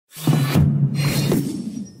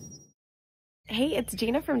Hey, it's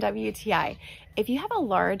Gina from WTI. If you have a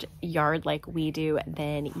large yard like we do,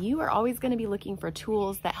 then you are always going to be looking for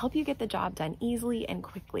tools that help you get the job done easily and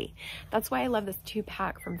quickly. That's why I love this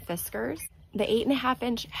 2-pack from Fiskars. The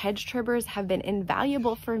 8.5-inch hedge trimmers have been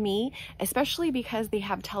invaluable for me, especially because they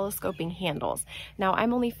have telescoping handles. Now,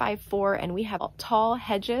 I'm only 5'4" and we have tall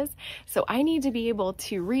hedges, so I need to be able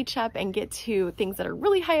to reach up and get to things that are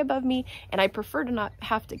really high above me, and I prefer to not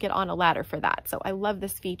have to get on a ladder for that, so I love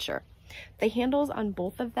this feature. The handles on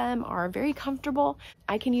both of them are very comfortable.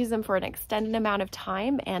 I can use them for an extended amount of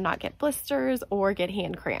time and not get blisters or get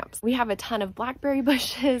hand cramps. We have a ton of blackberry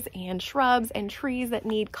bushes and shrubs and trees that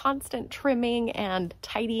need constant trimming and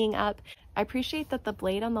tidying up. I appreciate that the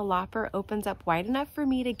blade on the lopper opens up wide enough for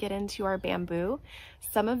me to get into our bamboo.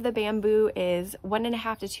 Some of the bamboo is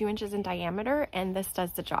 1.5 to 2 inches in diameter, and this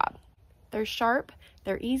does the job. They're sharp,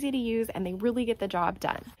 they're easy to use, and they really get the job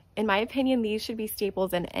done. In my opinion, these should be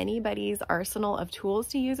staples in anybody's arsenal of tools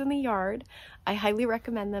to use in the yard. I highly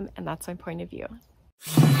recommend them, and that's my point of view.